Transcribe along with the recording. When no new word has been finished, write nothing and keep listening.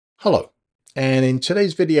Hello, and in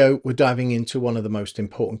today's video we're diving into one of the most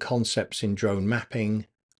important concepts in drone mapping,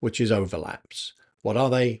 which is overlaps. What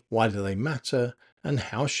are they, why do they matter, and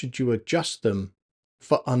how should you adjust them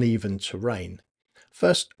for uneven terrain?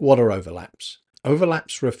 First, what are overlaps?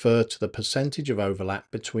 Overlaps refer to the percentage of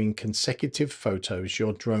overlap between consecutive photos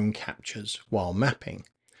your drone captures while mapping.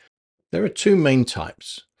 There are two main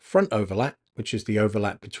types: front overlap, which is the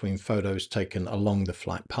overlap between photos taken along the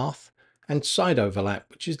flight path, and side overlap,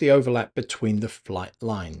 which is the overlap between the flight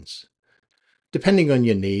lines. Depending on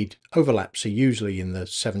your need, overlaps are usually in the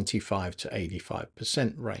 75 to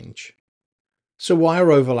 85% range. So why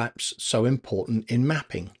are overlaps so important in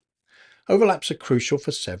mapping? Overlaps are crucial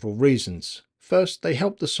for several reasons. First, they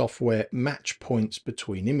help the software match points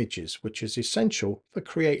between images, which is essential for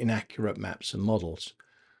creating accurate maps and models.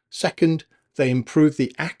 Second, they improve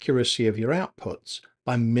the accuracy of your outputs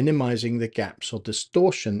by minimizing the gaps or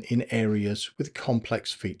distortion in areas with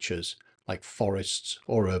complex features like forests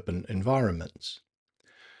or urban environments.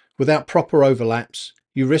 Without proper overlaps,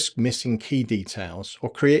 you risk missing key details or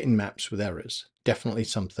creating maps with errors, definitely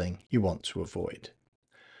something you want to avoid.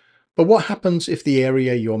 But what happens if the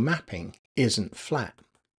area you're mapping isn't flat?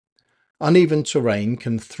 Uneven terrain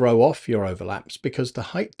can throw off your overlaps because the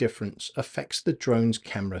height difference affects the drone's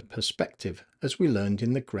camera perspective, as we learned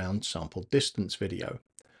in the ground sample distance video.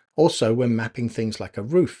 Also, when mapping things like a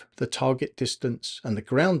roof, the target distance and the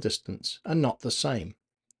ground distance are not the same.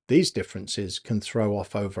 These differences can throw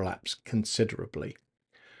off overlaps considerably.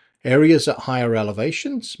 Areas at higher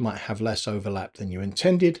elevations might have less overlap than you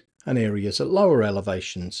intended, and areas at lower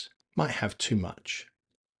elevations might have too much.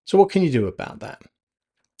 So what can you do about that?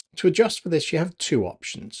 To adjust for this, you have two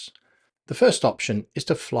options. The first option is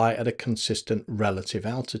to fly at a consistent relative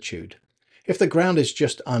altitude. If the ground is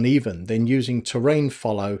just uneven, then using terrain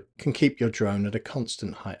follow can keep your drone at a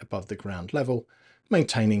constant height above the ground level,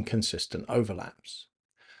 maintaining consistent overlaps.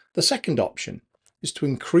 The second option is to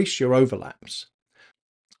increase your overlaps.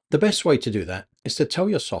 The best way to do that is to tell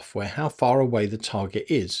your software how far away the target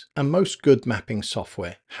is, and most good mapping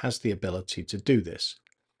software has the ability to do this.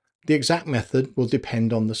 The exact method will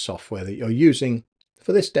depend on the software that you're using.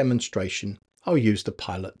 For this demonstration, I'll use the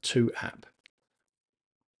Pilot 2 app.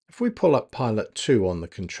 If we pull up Pilot 2 on the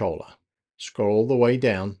controller, scroll all the way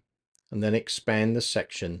down, and then expand the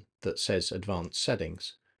section that says Advanced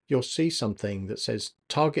Settings, you'll see something that says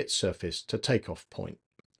Target Surface to Takeoff Point.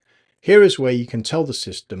 Here is where you can tell the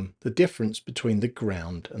system the difference between the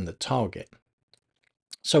ground and the target.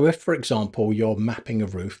 So if, for example, you're mapping a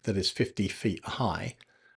roof that is 50 feet high,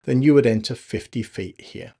 then you would enter 50 feet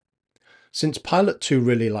here. Since Pilot 2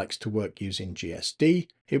 really likes to work using GSD,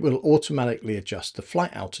 it will automatically adjust the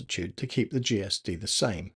flight altitude to keep the GSD the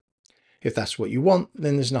same. If that's what you want,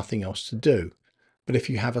 then there's nothing else to do. But if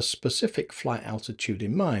you have a specific flight altitude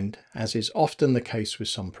in mind, as is often the case with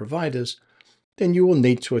some providers, then you will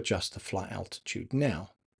need to adjust the flight altitude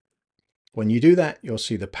now. When you do that, you'll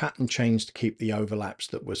see the pattern change to keep the overlaps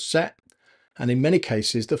that were set, and in many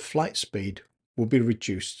cases the flight speed will be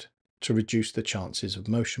reduced to reduce the chances of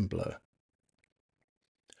motion blur.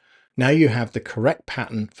 Now you have the correct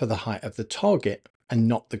pattern for the height of the target and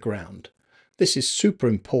not the ground. This is super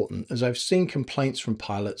important, as I've seen complaints from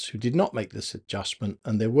pilots who did not make this adjustment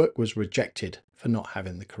and their work was rejected for not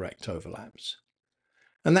having the correct overlaps.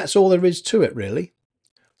 And that's all there is to it, really.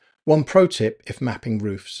 One pro tip if mapping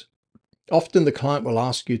roofs. Often the client will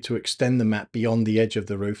ask you to extend the map beyond the edge of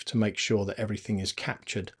the roof to make sure that everything is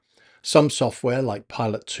captured. Some software like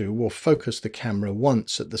Pilot 2 will focus the camera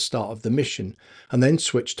once at the start of the mission and then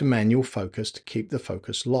switch to manual focus to keep the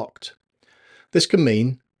focus locked. This can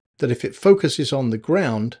mean that if it focuses on the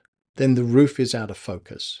ground, then the roof is out of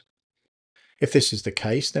focus. If this is the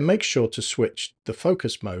case, then make sure to switch the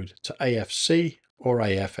focus mode to AFC or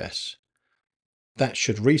AFS. That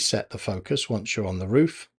should reset the focus once you're on the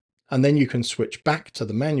roof, and then you can switch back to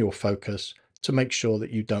the manual focus to make sure that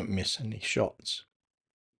you don't miss any shots.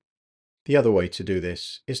 The other way to do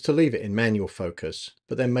this is to leave it in manual focus,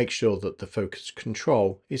 but then make sure that the focus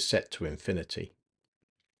control is set to infinity.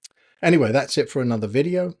 Anyway, that's it for another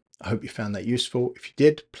video. I hope you found that useful. If you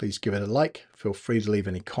did, please give it a like. Feel free to leave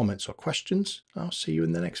any comments or questions. I'll see you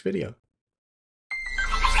in the next video.